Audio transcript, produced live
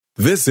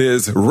This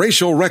is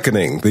Racial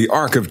Reckoning, the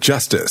Arc of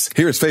Justice.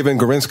 Here's Faven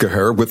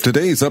Gorinska with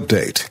today's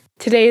update.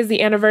 Today is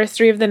the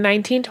anniversary of the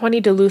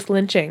 1920 Duluth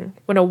lynching,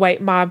 when a white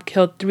mob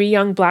killed 3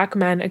 young black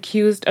men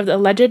accused of the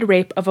alleged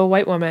rape of a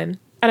white woman.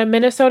 At a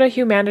Minnesota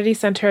Humanities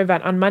Center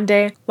event on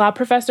Monday, law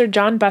professor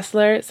John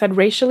Bessler said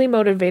racially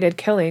motivated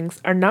killings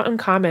are not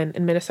uncommon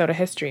in Minnesota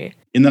history.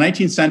 In the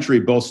 19th century,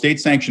 both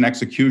state-sanctioned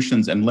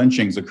executions and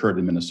lynchings occurred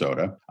in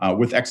Minnesota,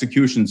 with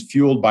executions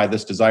fueled by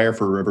this desire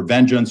for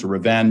vengeance or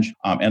revenge,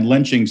 and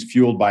lynchings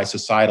fueled by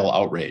societal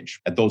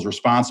outrage at those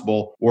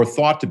responsible or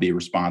thought to be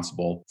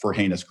responsible for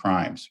heinous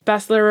crimes.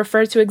 Bessler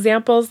referred to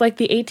examples like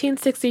the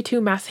 1862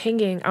 mass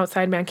hanging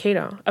outside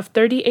Mankato of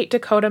 38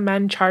 Dakota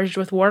men charged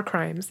with war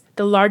crimes,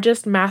 the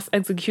largest mass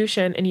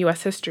execution in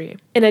U.S. history.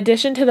 In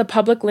addition to the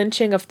public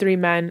lynching of 3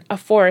 men, a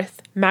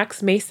fourth,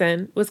 Max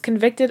Mason, was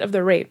convicted of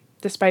the rape,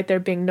 despite there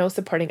being no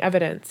supporting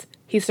evidence.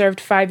 He served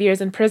 5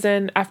 years in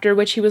prison, after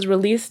which he was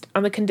released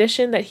on the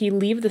condition that he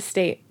leave the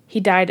state. He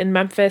died in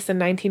Memphis in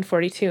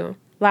 1942.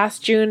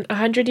 Last June,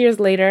 100 years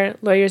later,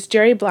 lawyers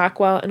Jerry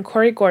Blackwell and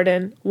Corey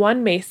Gordon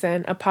won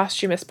Mason a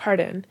posthumous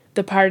pardon.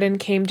 The pardon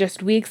came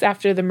just weeks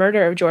after the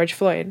murder of George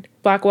Floyd.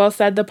 Blackwell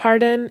said the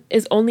pardon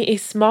is only a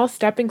small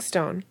stepping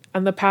stone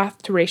on the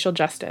path to racial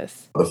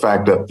justice. The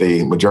fact that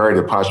the majority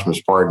of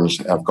posthumous pardons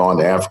have gone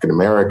to African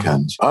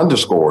Americans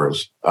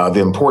underscores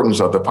the importance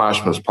of the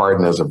posthumous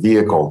pardon as a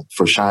vehicle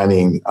for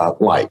shining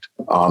light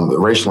on the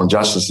racial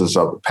injustices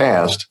of the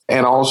past,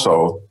 and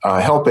also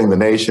helping the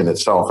nation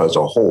itself as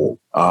a whole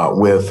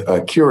with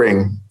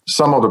curing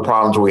some of the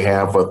problems we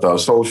have with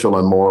social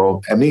and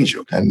moral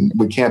amnesia. And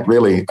we can't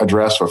really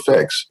address or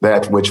fix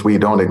that which we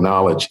don't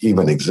acknowledge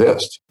even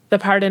exists. The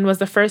pardon was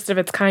the first of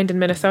its kind in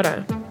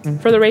Minnesota.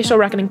 For the Racial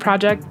Reckoning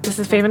Project, this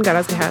is Faven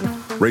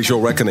Garazgahan.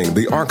 Racial Reckoning,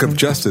 the Arc of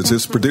Justice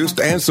is produced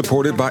and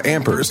supported by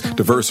Ampers,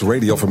 diverse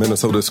radio for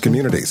Minnesota's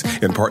communities,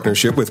 in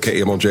partnership with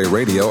KMOJ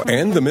Radio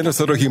and the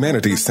Minnesota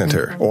Humanities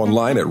Center.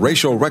 Online at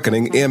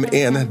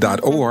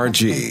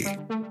racialreckoningmn.org.